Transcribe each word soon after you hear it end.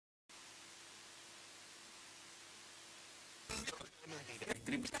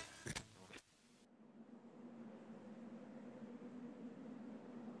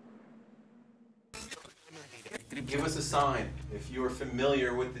Give us a sign if you are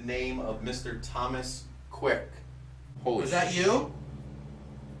familiar with the name of Mr. Thomas Quick. Holy Was that you?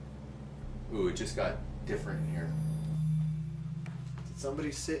 Ooh, it just got different in here. Did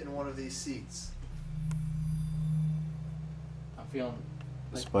somebody sit in one of these seats? I'm feeling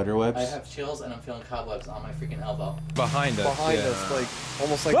like Spider webs? I have chills and I'm feeling cobwebs on my freaking elbow. Behind us. Behind us, like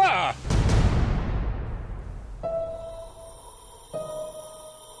almost like. Ah!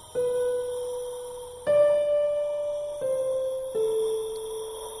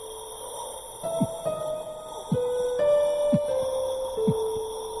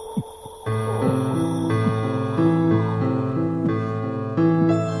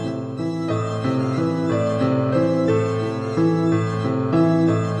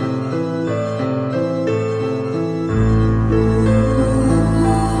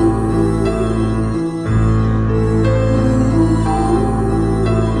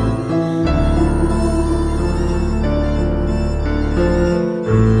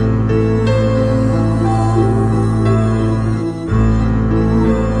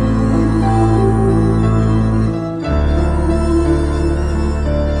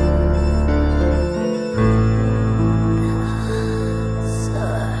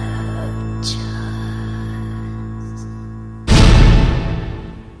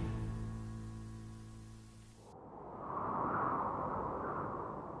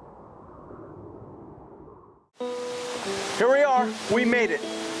 Here we are, we made it.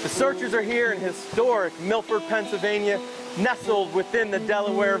 The searchers are here in historic Milford, Pennsylvania, nestled within the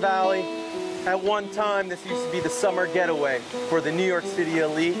Delaware Valley. At one time, this used to be the summer getaway for the New York City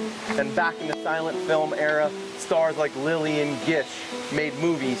elite, and back in the silent film era, stars like Lillian Gish made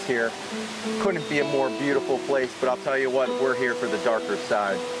movies here. Couldn't be a more beautiful place, but I'll tell you what, we're here for the darker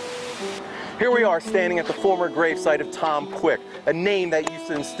side. Here we are standing at the former gravesite of Tom Quick, a name that used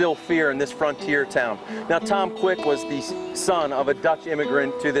to instill fear in this frontier town. Now, Tom Quick was the son of a Dutch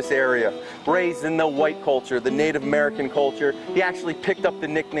immigrant to this area. Raised in the white culture, the Native American culture, he actually picked up the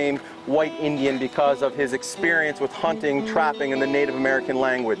nickname White Indian because of his experience with hunting, trapping, and the Native American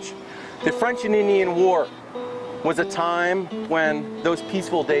language. The French and Indian War was a time when those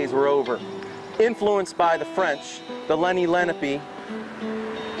peaceful days were over. Influenced by the French, the Lenni Lenape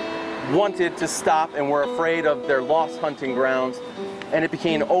wanted to stop and were afraid of their lost hunting grounds, and it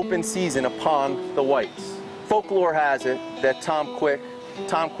became open season upon the whites. Folklore has it that Tom Quick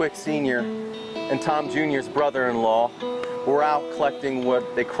Sr. and Tom Jr.'s brother-in-law were out collecting wood.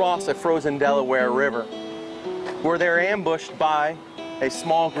 They crossed a frozen Delaware River, where they were ambushed by a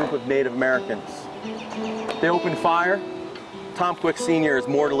small group of Native Americans. They opened fire. Tom Quick Sr. is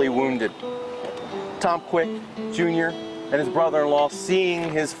mortally wounded. Tom Quick Jr. and his brother-in-law, seeing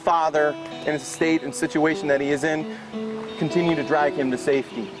his father in a state and situation that he is in, continue to drag him to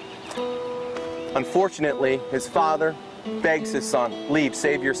safety. Unfortunately, his father begs his son, leave,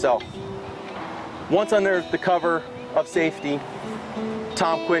 save yourself. Once under the cover of safety,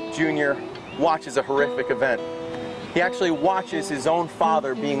 Tom Quick Jr. watches a horrific event. He actually watches his own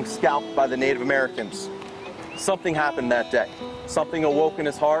father being scalped by the Native Americans. Something happened that day. Something awoke in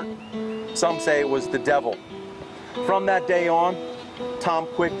his heart. Some say it was the devil. From that day on, Tom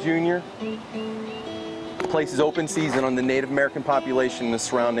Quick Jr. places open season on the Native American population in the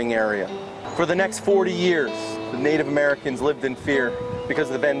surrounding area. For the next 40 years, the Native Americans lived in fear because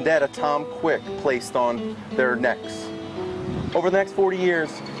of the vendetta Tom Quick placed on their necks. Over the next 40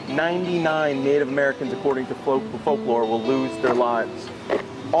 years, 99 Native Americans, according to folklore, will lose their lives.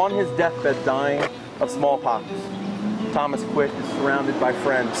 On his deathbed, dying of smallpox, Thomas Quick is surrounded by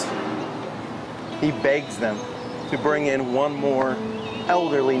friends. He begs them to bring in one more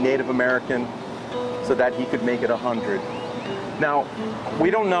elderly Native American so that he could make it 100. Now,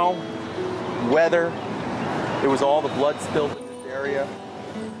 we don't know whether it was all the blood spilled in this area,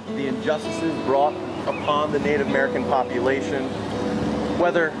 the injustices brought upon the Native American population,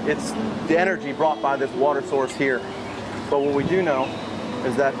 whether it's the energy brought by this water source here. But what we do know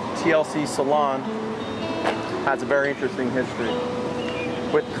is that TLC Salon has a very interesting history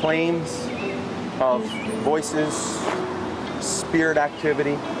with claims of voices, spirit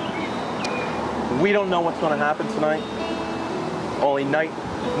activity. We don't know what's going to happen tonight. Only night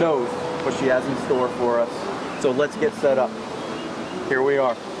knows what she has in store for us. So let's get set up. Here we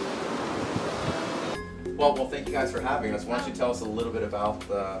are. Well, thank you guys for having us. Why don't you tell us a little bit about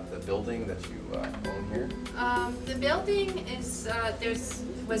the building that you own here? The building is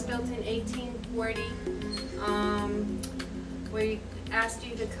was built in 1840. asked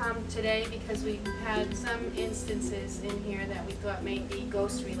you to come today because we had some instances in here that we thought may be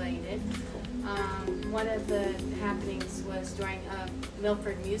ghost related. One of the happenings was during a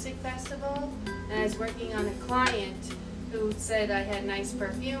Milford music festival, and I was working on a client who said I had nice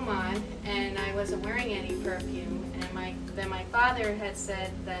perfume on, and I wasn't wearing any perfume. And then my father had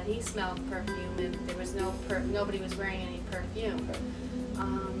said that he smelled perfume, and there was nobody was wearing any perfume.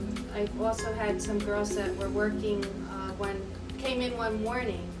 I've also had some girls that were working came in one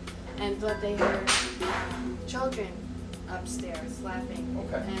morning and thought they heard children upstairs laughing,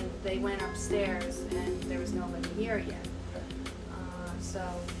 and they went upstairs and there was nobody here yet. So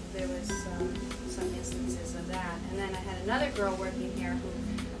there was some instances of that. And then I had another girl working here who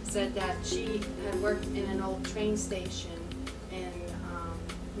said that she had worked in an old train station in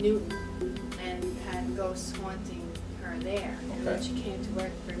Newton and had ghosts haunting her there. And then she came to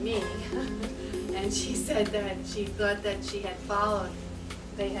work for me and she said that she thought that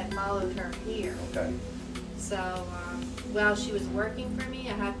they had followed her here. So while she was working for me,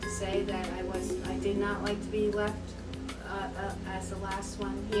 I have to say that I did not like to be left as the last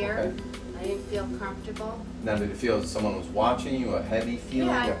one here. I didn't feel comfortable. Now, did it feel as someone was watching you, a heavy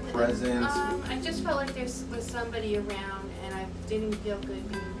feeling, a presence? I just felt like there was somebody around, and I didn't feel good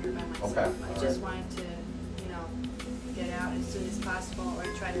being here by myself. I just wanted to, get out as soon as possible, or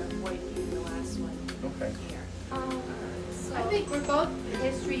try to avoid being the last one here. I think we're both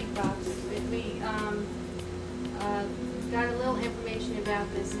history buffs. We got a little information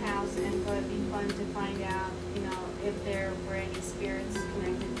about this house and thought it'd be fun to find out, if there were any spirits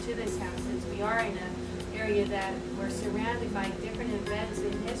connected to this house, since we are in an area that we're surrounded by different events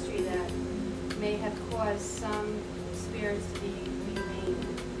in history that may have caused some spirits to be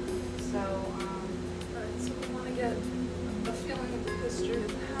renamed. So, so we want to get a feeling of the history of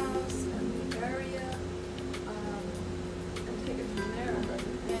the house and the area, and take it from there.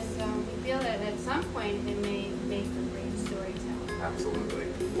 And we feel that at some point it may make a great storyteller. Absolutely.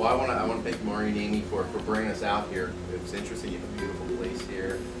 Well, I want to thank Maureen and Amy for bringing us out here. It was interesting. You have a beautiful place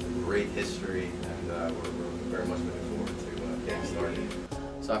here, great history, and we're very much looking forward to getting started.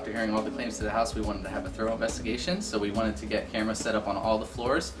 So after hearing all the claims to the house, we wanted to have a thorough investigation. So we wanted to get cameras set up on all the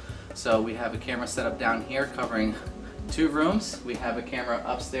floors. So we have a camera set up down here covering 2 rooms. We have a camera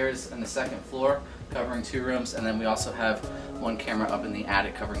upstairs on the 2nd floor covering 2 rooms, and then we also have 1 camera up in the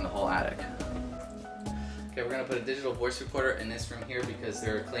attic covering the whole attic. Okay, we're going to put a digital voice recorder in this room here because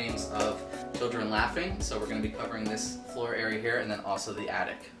there are claims of children laughing. So we're going to be covering this floor area here and then also the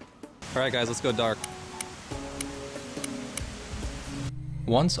attic. Alright guys, let's go dark.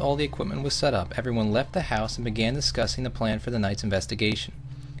 Once all the equipment was set up, everyone left the house and began discussing the plan for the night's investigation.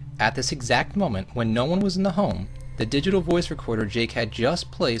 At this exact moment, when no one was in the home, the digital voice recorder Jake had just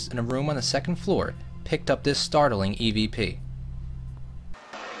placed in a room on the 2nd floor picked up this startling EVP.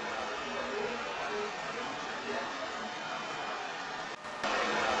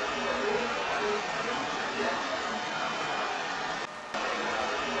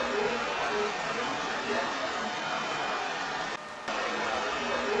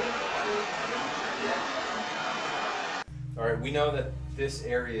 All right, we know that this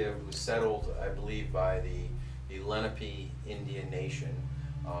area was settled, I believe, by the Lenape Indian Nation.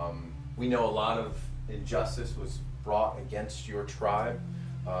 We know a lot of injustice was brought against your tribe.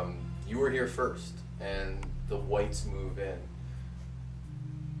 You were here first, and the whites move in.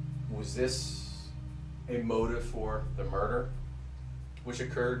 Was this a motive for the murder, which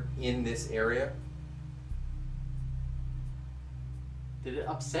occurred in this area? Did it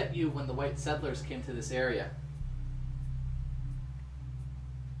upset you when the white settlers came to this area?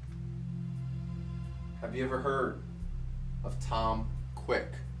 Have you ever heard of Tom Quick?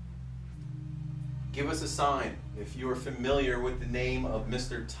 Give us a sign if you are familiar with the name of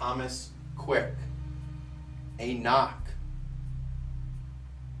Mr. Thomas Quick. A knock.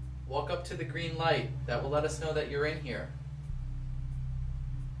 Walk up to the green light. That will let us know that you're in here.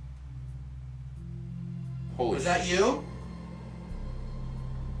 Holy Is that you?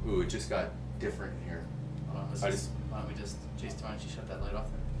 Ooh, it just got different in here. Hold on, why don't we just, Jason, why don't you shut that light off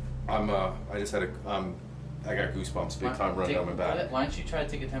there? I just had I got goosebumps big time running down my back. Why don't you try to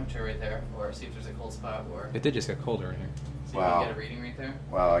take a temperature right there, or see if there's a cold spot, or It did just get colder in here. see if you can get a reading right there?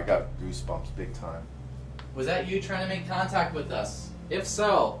 Wow, I got goosebumps big time. Was that you trying to make contact with us? If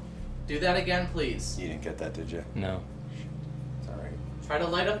so, do that again, please. You didn't get that, did you? No. It's alright. Try to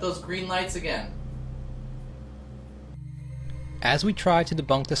light up those green lights again. As we try to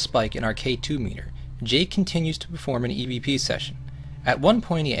debunk the spike in our K2 meter, Jake continues to perform an EVP session. At one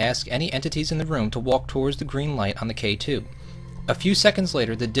point he asks any entities in the room to walk towards the green light on the K2. A few seconds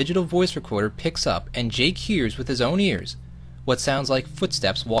later the digital voice recorder picks up and Jake hears with his own ears, what sounds like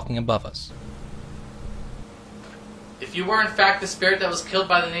footsteps walking above us. If you were in fact the spirit that was killed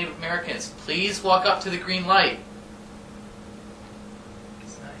by the Native Americans, please walk up to the green light.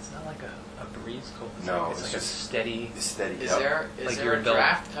 It's not like a breeze cold. No, it's like a steady. Steady. Is Yep. there Like a you're in Bel-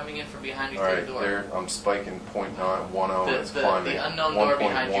 draft coming in from behind you All through right, the door? there. I'm spiking 0.910. It's The climbing. unknown door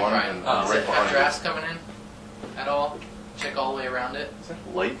behind you, 1.1, Brian. and Does right it have behind drafts coming in at all? Check all the way around it. Is that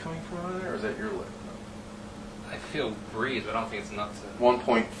light coming from over there, or is that your light? I feel breeze, but I don't think it's enough to.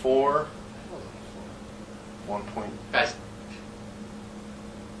 1.4. 1. Guys,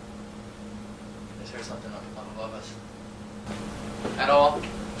 is there something up above us? At all?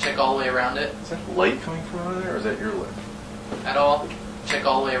 Check all the way around it. Is that light coming from over there, or is that your light? At all? Check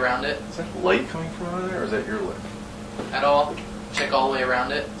all the way around it. Is that light coming from over there, or is that your light? At all? Check all the way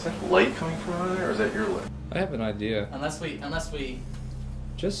around it. Is that light coming from over there, or is that your light? I have an idea. Unless we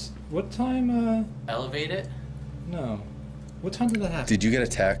Just what time? elevate it. No. What time did that happen? Did you get a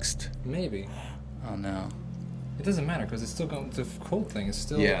text? Maybe. Oh no. It doesn't matter because it's still going. The cold thing is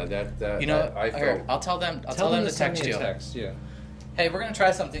still. Yeah, that. You know, I here, felt. I'll tell them to send text me you. a text. Yeah. Hey, we're gonna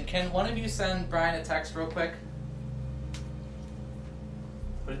try something. Can one of you send Brian a text real quick?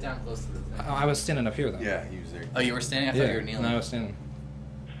 Put it down close to the thing. I was standing up here though. Yeah, he was there. Oh, you were standing? I thought you were kneeling. No, I was standing.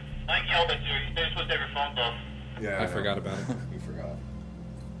 I yelled at you. You're supposed to have your phones off. Yeah, I forgot about it. You forgot.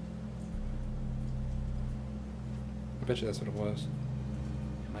 I bet you that's what it was.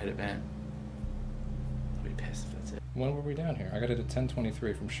 It might have been. I'll be pissed if that's it. When were we down here? I got it at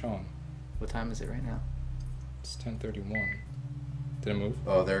 10:23 from Sean. What time is it right now? It's 10:31. Did it move?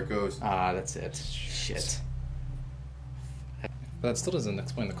 Oh, there it goes. Ah, that's it. Shit. But that still doesn't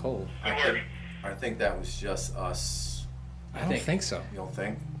explain the cold. I think that was just us. I don't think so. You don't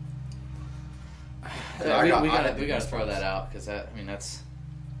think? We gotta throw that out because it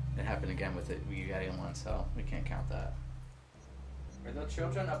happened again with it. You got in one, so we can't count that. Are the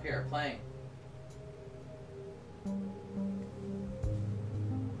children up here playing?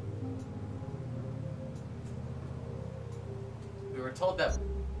 We were told that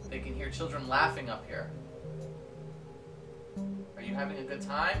they can hear children laughing up here. Are you having a good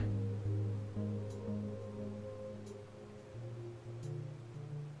time?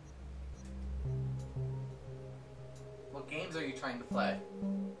 What games are you trying to play?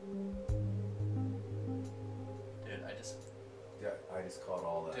 Dude, Yeah, I just caught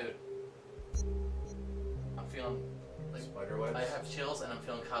all that. Dude. I'm feeling like Spider webs? I have chills and I'm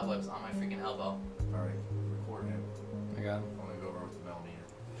feeling cobwebs on my freaking elbow. Alright, record him. I got it. I'm gonna go over with the millimeter.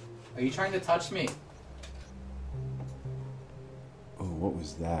 Are you trying to touch me? Oh, what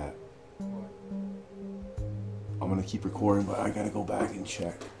was that? I'm gonna keep recording, but I gotta go back and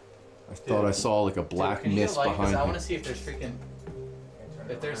check. I thought I saw like a black Dude, can you mist get light? 'Cause behind I me. want to see if there's freaking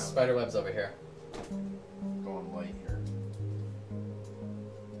if there's spider webs over here. Going light here.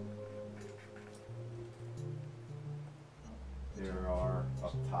 There are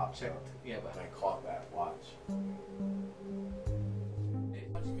up top. Check. Yeah, but I caught that. Watch.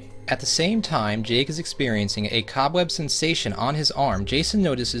 touch me. At the same time Jake is experiencing a cobweb sensation on his arm, Jason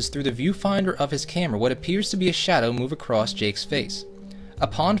notices through the viewfinder of his camera what appears to be a shadow move across Jake's face.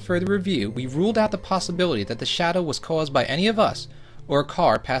 Upon further review, we ruled out the possibility that the shadow was caused by any of us or a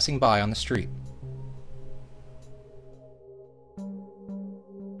car passing by on the street.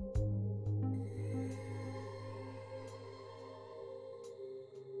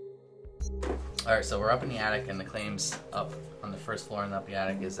 Alright, so we're up in the attic and the claims up on the first floor and up the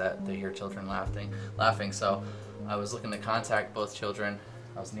attic is that they hear children laughing. So I was looking to contact both children.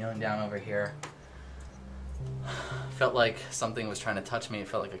 I was kneeling down over here. Felt like something was trying to touch me. It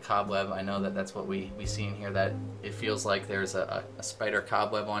felt like a cobweb. I know that that's what we see in here, that it feels like there's a spider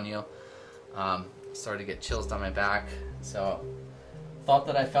cobweb on you. Started to get chills down my back. So thought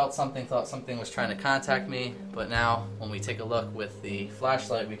that I felt something, thought something was trying to contact me. But now when we take a look with the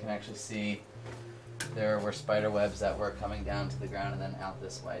flashlight, we can actually see there were spider webs that were coming down to the ground and then out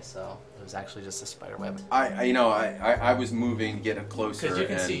this way. So it was actually just a spider web. I was moving to get it closer. Because you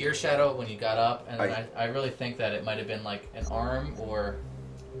can see your shadow when you got up, and I- I really think that it might have been like an arm or.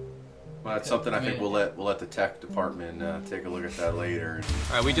 Well, that's something I think mean- we'll let the tech department take a look at that later.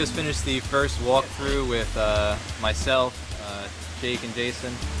 All right, we just finished the first walkthrough with myself, Jake, and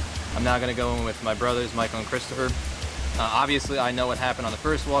Jason. I'm now going to go in with my brothers, Michael and Christopher. Obviously, I know what happened on the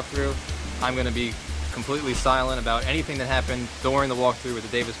first walkthrough. I'm going to be completely silent about anything that happened during the walkthrough with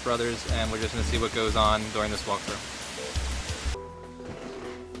the Davis brothers, and we're just going to see what goes on during this walkthrough.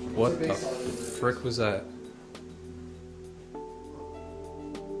 What the frick was that?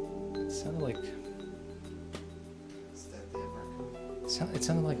 It sounded like Is that the American? it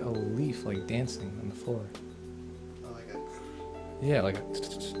sounded like a leaf like dancing on the floor. Oh, like a Yeah, like.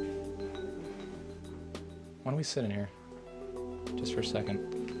 Why don't we sit in here? Just for a second.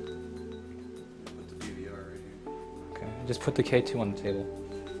 Put the BVR right here. Okay, just put the K2 on the table.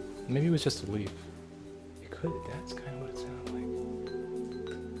 Maybe it was just a leaf. It could, that's kind of what it sounded like.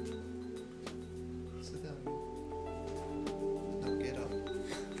 Sit down. No, get up.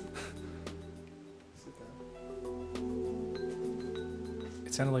 Sit down.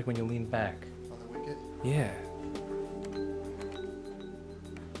 It sounded like when you leaned back. On the wicket? Yeah.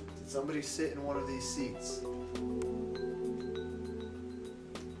 Did somebody sit in one of these seats?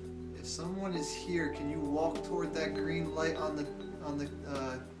 If someone is here, can you walk toward that green light on the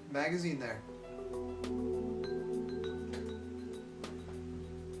magazine there?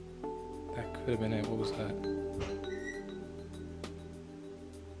 That could have been it. What was that?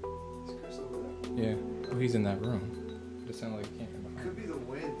 Is Chris over there? Yeah. Oh, he's in that room. But it sounded like he came from behind. Could be the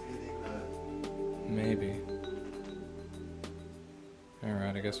wind hitting the... Maybe.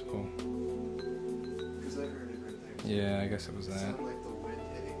 Alright, I guess we'll... Because I heard it right there. Yeah, I guess it was It that. sounded like the wind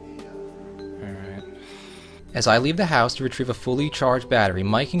hitting the... Alright. As I leave the house to retrieve a fully charged battery,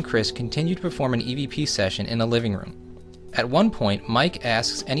 Mike and Chris continue to perform an EVP session in the living room. At one point, Mike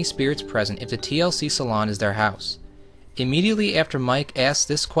asks any spirits present if the TLC salon is their house. Immediately after Mike asks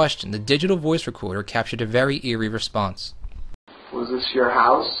this question, the digital voice recorder captured a very eerie response. Was this your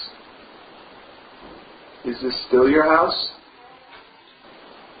house? Is this still your house?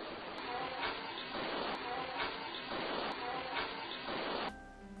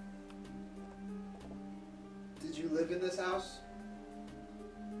 Did you live in this house?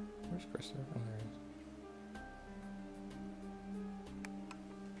 Where's Christopher? Oh, there he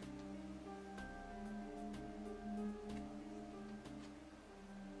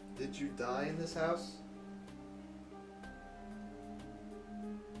is. Did you die in this house?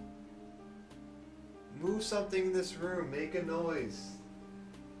 Move something in this room. Make a noise.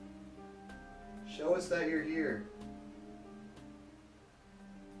 Show us that you're here.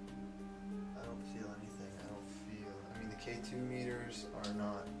 I don't feel anything. I mean, the K2 meters are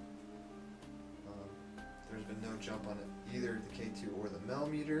not. There's been no jump on it, either the K2 or the Mel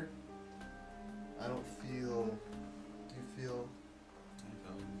meter. I don't feel. Do you feel?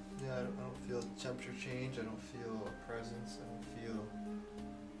 Yeah, I don't feel temperature change. I don't feel a presence. I don't feel.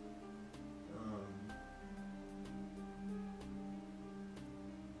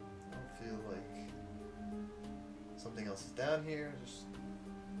 I don't feel like something else is down here. Just I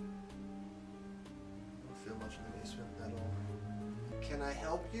don't feel much in the basement at all. Can I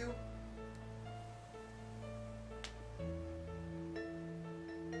help you?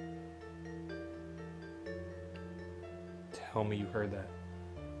 Tell me you heard that.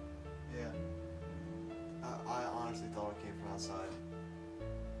 Yeah. I honestly thought it came from outside.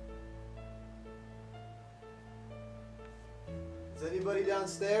 Is anybody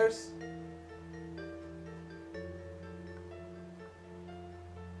downstairs?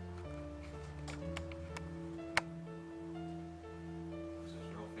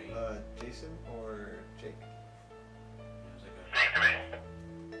 Jason or Jake?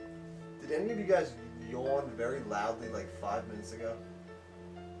 Did any of you guys yawn very loudly like 5 minutes ago?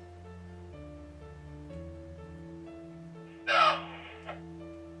 No.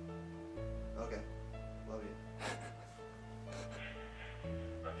 Okay. Love you.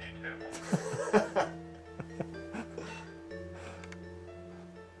 Love you too. I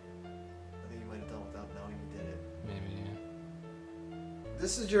think you might have done without knowing you did it. Maybe, yeah.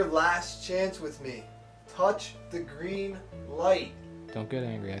 This is your last chance with me. Touch the green light. Don't get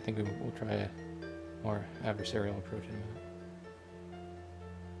angry. I think we'll try a more adversarial approach in a minute.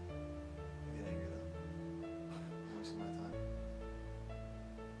 Get angry though. I'm wasting my time.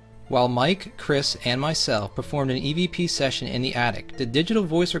 While Mike, Chris, and myself performed an EVP session in the attic, the digital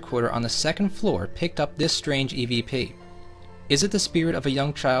voice recorder on the second floor picked up this strange EVP. Is it the spirit of a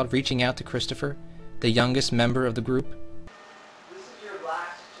young child reaching out to Christopher, the youngest member of the group? This is your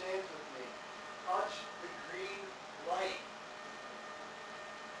last chance with me. Touch the green light.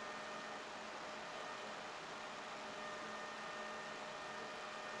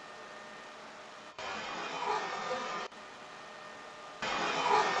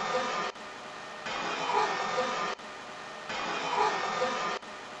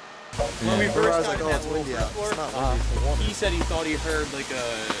 When we first got oh, that it's little windy first out. floor, It's not windy, it's the woman. he said he thought he heard like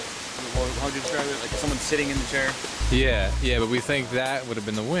how would you describe it? Like someone sitting in the chair. Yeah, but we think that would have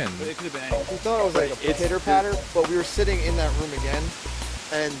been the wind. But it could have been anything. We thought it was like a pitter patter, but we were sitting in that room again,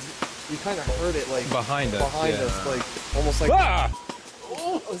 and we kind of heard it like Behind us, yeah. like almost like. Ah!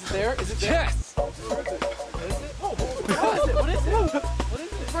 Oh, is it there? Is it there? Yes! What is it? Oh, what is it? What is it? What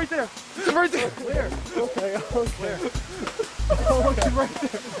is it? It's right there. It's right there. Where? Okay. Where? Oh, look, it's right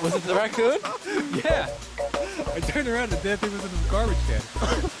there. Was it the raccoon? Yeah. I turned around and the damn thing was in the garbage can.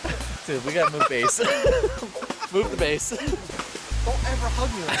 Dude, we gotta move base. Move the base. Don't ever hug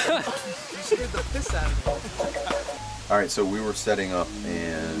me like that. You scared the piss out of me. All right, so we were setting up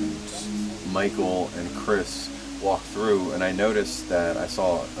and Michael and Chris walked through and I noticed that I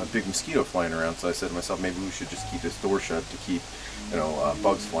saw a big mosquito flying around, so I said to myself, maybe we should just keep this door shut to keep, you know,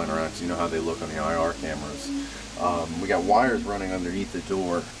 bugs flying around, because you know how they look on the IR cameras. We got wires running underneath the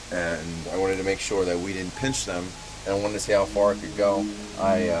door and I wanted to make sure that we didn't pinch them, and I wanted to see how far it could go.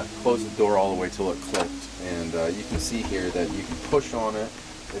 I closed the door all the way till it clicked, and you can see here that you can push on it.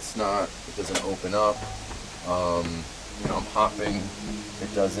 It doesn't open up. You know, I'm hopping,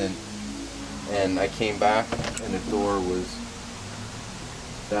 it doesn't. And I came back and the door was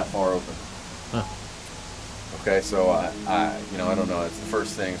that far open. Huh. Okay, so you know, I don't know, it's the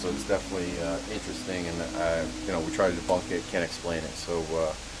first thing, so it's definitely interesting, and you know, we try to debunk it, can't explain it. So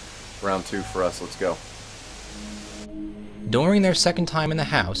round 2 for us, let's go. During their second time in the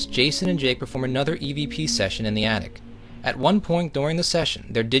house, Jason and Jake perform another EVP session in the attic. At one point during the session,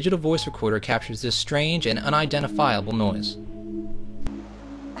 their digital voice recorder captures this strange and unidentifiable noise.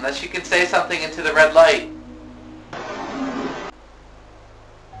 Unless you can say something into the red light.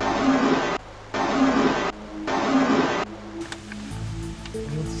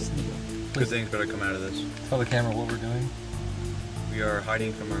 Good things better come out of this. Tell the camera what we're doing. We are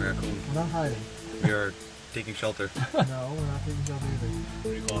hiding from a raccoon. We're not hiding. We are taking shelter. No, we're not taking shelter either. What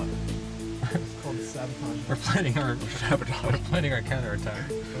do you call it? It's called sabotage. We're planning our counterattack.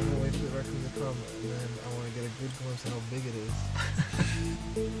 I'm gonna wait for the raccoon to come, and then I want to get a good glimpse of how big it is.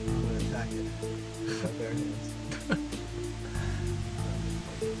 I'm gonna attack it with my bare hands.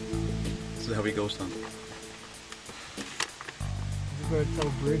 This is how we ghost hunt. I'm going to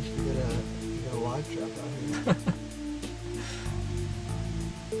tell Bridge to get a live trap out here.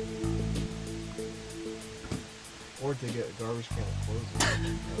 Or to get a garbage can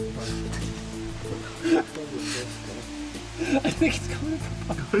and close it. I think it's coming from.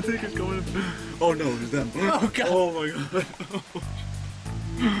 I think it's coming from. Oh no, it's them. Oh god. Oh my god.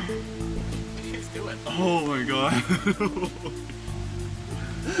 Let's do it. Oh my god.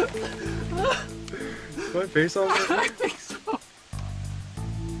 Is my face on there? I think so.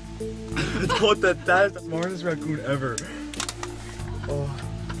 I thought that's the smartest raccoon ever. Oh.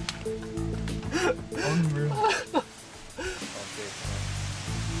 Unreal.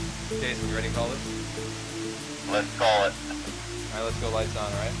 Jason, you ready to call this? Let's call it. Alright, let's go lights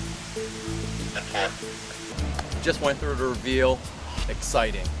on, alright? And 4. Just went through the reveal,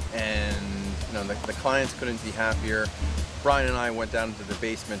 exciting, and you know, the clients couldn't be happier. Brian and I went down into the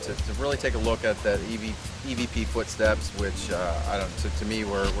basement to really take a look at the EVP footsteps, which to me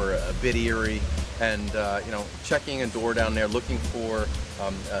were a bit eerie, and you know, checking a door down there, looking for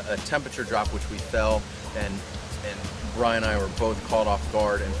a temperature drop, which we felt, and Brian and I were both caught off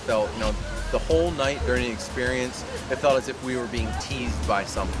guard and felt, you know, the whole night during the experience, it felt as if we were being teased by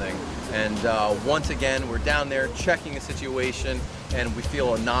something. And once again, we're down there checking the situation, and we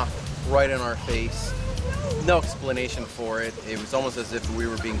feel a knock right in our face. No explanation for it. It was almost as if we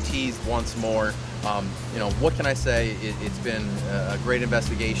were being teased once more. You know, what can I say? It's been a great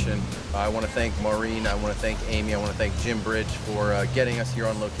investigation. I want to thank Maureen, I want to thank Amy, I want to thank Jim Bridge for getting us here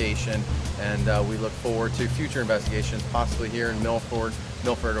on location, and we look forward to future investigations, possibly here in Milford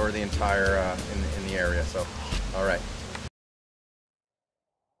or the entire in the area. So, all right.